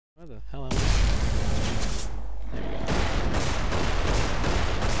Where the hell am I? There we go.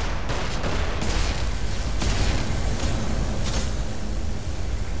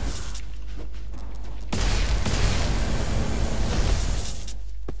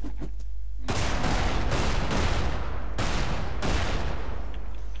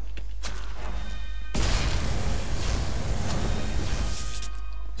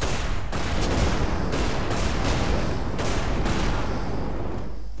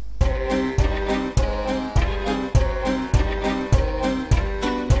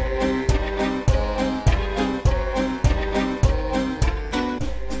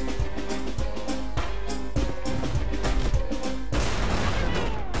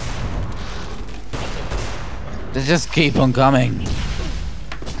 They just keep on coming.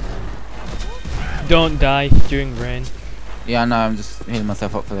 Don't die during rain. Yeah, I know, I'm just healing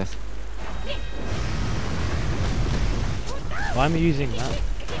myself up for this. Why am I using that?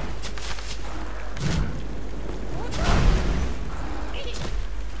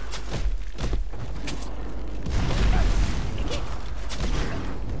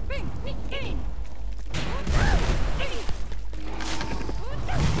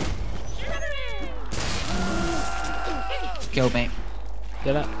 Killed me.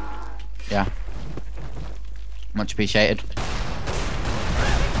 Did it? Yeah. Much appreciated.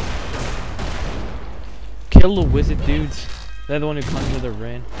 Kill the wizard dudes. They're the one who comes with the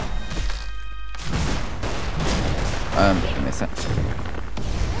rain. Give me a sec.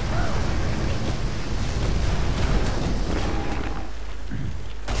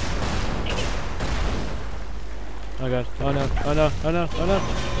 Oh god. Oh no. Oh no. Oh no. Oh no.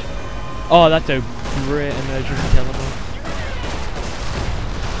 Oh, that's a great emergency teleport.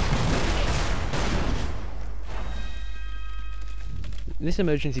 This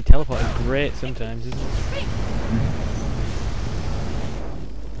emergency teleport is great sometimes, isn't it?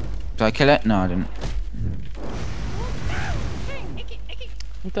 Did I kill it? No, I didn't.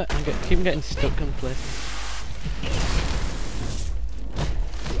 What the? I keep getting stuck in places.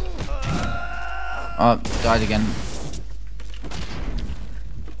 Oh, died again.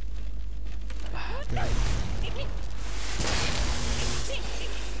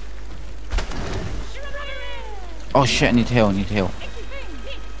 Oh shit, I need to heal, I need to heal.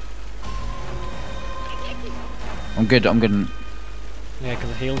 I'm good, I'm good. Yeah,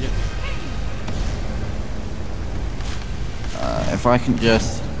 because I healed you. If I can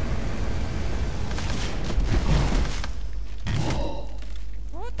just...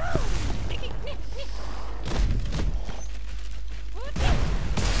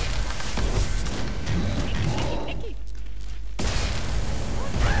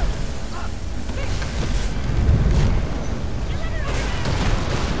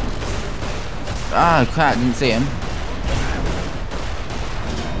 Ah, crap, didn't see him.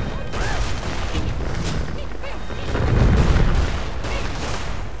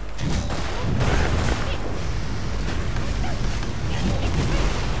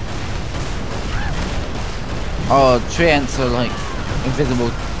 Oh, treants are like invisible.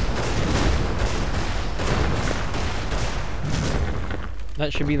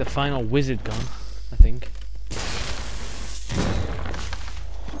 That should be the final wizard gun, I think.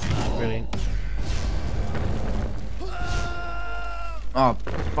 Ah, brilliant. Oh,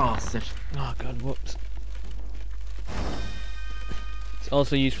 bastard. Oh god, whoops. It's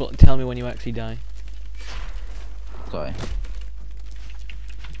also useful to tell me when you actually die. Sorry.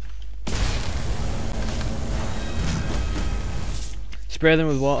 Spray them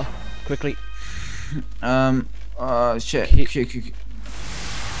with water, quickly. Shit.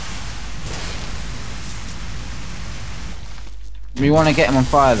 We want to get him on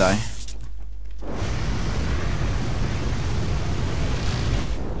fire though.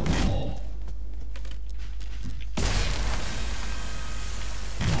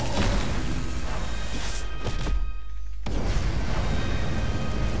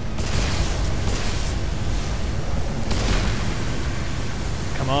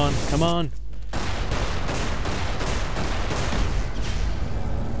 Come on, come on.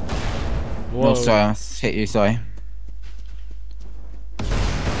 Whoa. Oh, sorry, I hit you, sorry.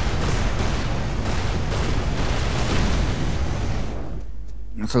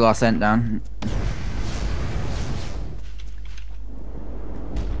 That's the last sent down.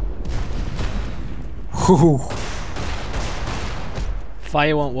 Whew.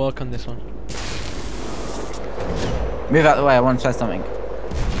 Fire won't work on this one. Move out the way, I want to try something.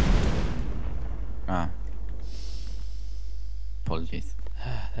 Ah. Apologies.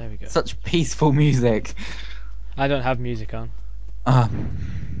 There we go. Such peaceful music. I don't have music on. It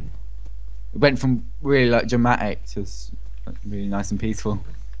went from really like dramatic to like, really nice and peaceful.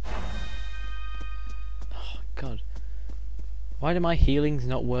 God. Why do my healings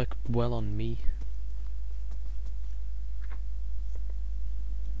not work well on me?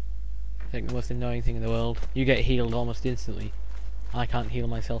 I think the most annoying thing in the world. You get healed almost instantly. I can't heal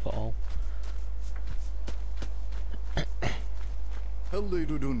myself at all. Hellre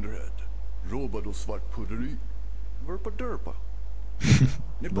du dundred. Robad och svart pudderi. Vurpa derpa.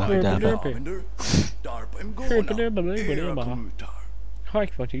 Ni bara lavender. Darpa em gona. Era komutar.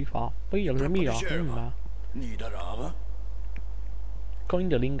 Tack för att du får spela med mig. Ni där ava.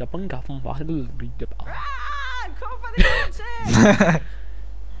 Kondelinga punga från vad du blir det bara.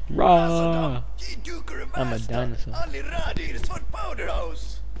 Rah! I'm a dinosaur.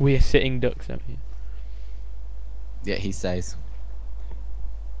 We are sitting ducks out here. Yeah, he says.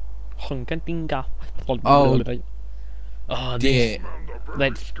 Oh, Dear.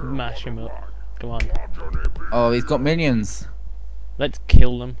 let's mash him up. Come on. Oh, he's got minions. Let's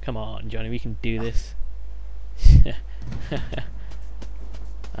kill them. Come on, Johnny, we can do this.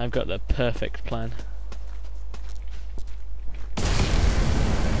 I've got the perfect plan.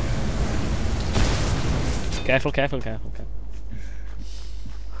 Careful, careful, careful, careful.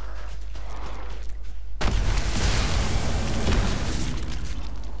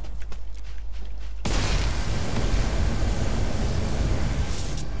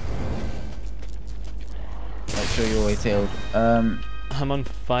 Make sure you're always healed. I'm on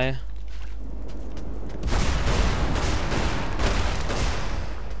fire.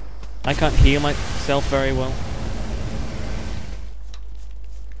 I can't heal myself very well.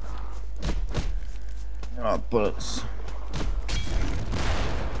 Oh, bullets.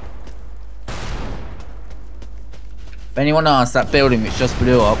 If anyone asks, that building which just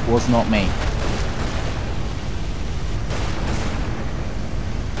blew up was not me.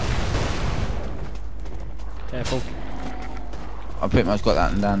 Careful. I pretty much got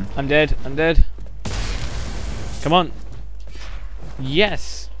that and done. I'm dead. I'm dead. Come on.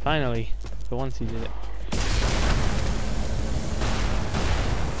 Yes. Finally. For once he did it.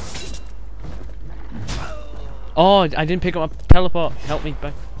 Oh, I didn't pick up my teleport. Help me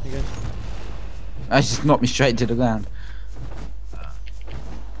back again. That just knocked me straight to the ground.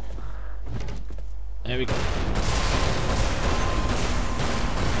 There we go.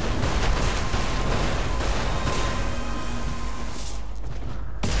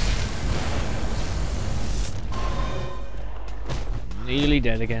 Nearly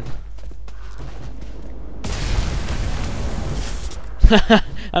dead again.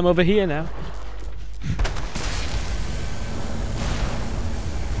 I'm over here now.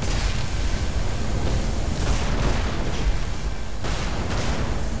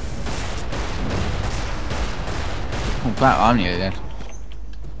 Oh crap, I'm nearly dead.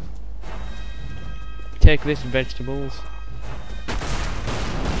 Take this, vegetables.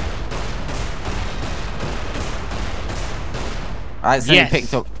 I accidentally Yes.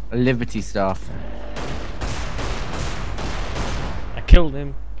 picked up a Liberty staff. I killed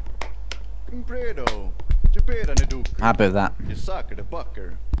him. Impredo. Chipera ne duker. Happy with that. Je saker de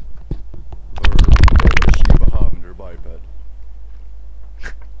bakker. Lever Shiba havender biped.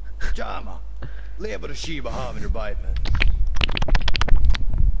 Jama. Lever Shiba havender biped.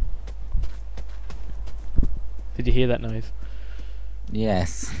 Did you hear that noise?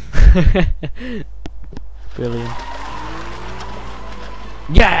 Yes. Brilliant.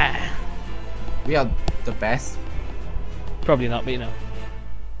 Yeah! We are the best. Probably not, but you know.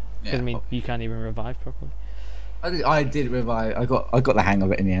 Yeah. I mean, you can't even revive properly. I did revive. I got the hang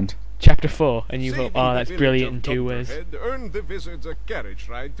of it in the end. Chapter 4, and you Saving hope. Oh, the that's village brilliant in of 2 Dr. ways. Head earned the wizards a carriage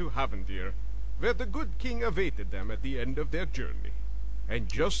ride to Havendir, where the good king awaited them at the end of their journey. And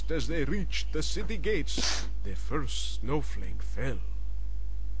just as they reached the city gates, the first snowflake fell.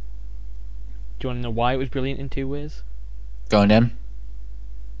 Do you want to know why it was brilliant in 2 ways? Go on then.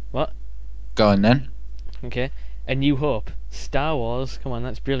 What? Go on then. Okay. A New Hope. Star Wars. Come on,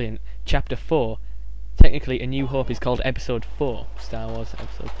 that's brilliant. Chapter 4. Technically, A New Hope is called Episode 4. Star Wars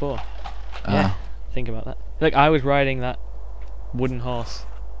Episode 4. Yeah. Think about that. Look, I was riding that wooden horse.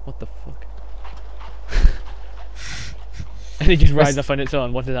 What the fuck? And it just rides off on its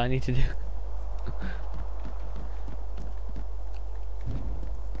own. What did I need to do?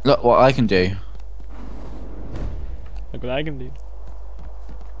 Look what I can do. Look what I can do.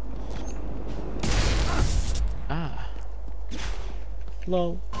 Ah.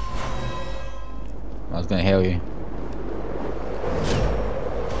 Lol. I was gonna heal you.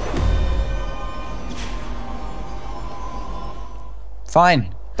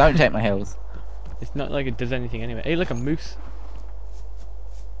 Fine. Don't take my heals. It's not like it does anything anyway. Hey, look, a moose.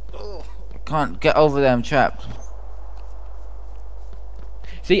 I can't get over there. I'm trapped.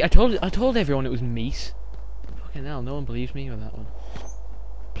 See, I told everyone it was meat. Fucking hell, no one believes me with that one.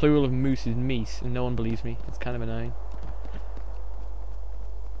 Plural of moose is meese, and no one believes me. It's kind of annoying.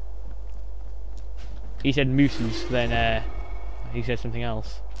 He said mooses, then he said something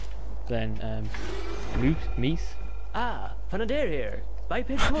else. Then moose, meese. Ah, Fanadair here.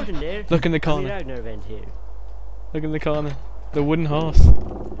 Biped Gordon there. Look in the corner. Ragnar event here. Look in the corner. The wooden horse.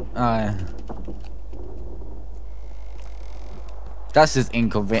 Oh yeah. That's just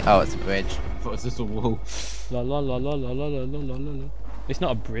inconvenient. Oh, it's a bridge. I thought it was just a wall. La la la la la la la la la la. It's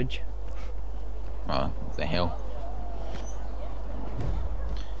not a bridge. Oh, it's a hill.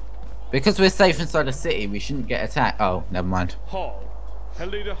 Because we're safe inside the city, we shouldn't get attacked. Oh, never mind. Hall,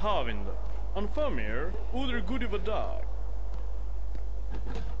 Helida Havind, Anfamir, Uder Gudivadag.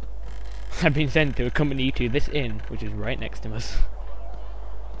 I've been sent to accompany you to this inn, which is right next to us.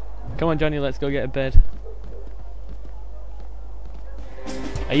 Come on, Johnny, let's go get a bed.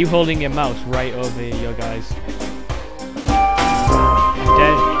 Are you holding your mouse right over your guys?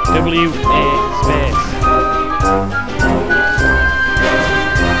 W-A space.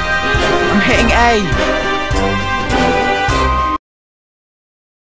 I'm hitting A!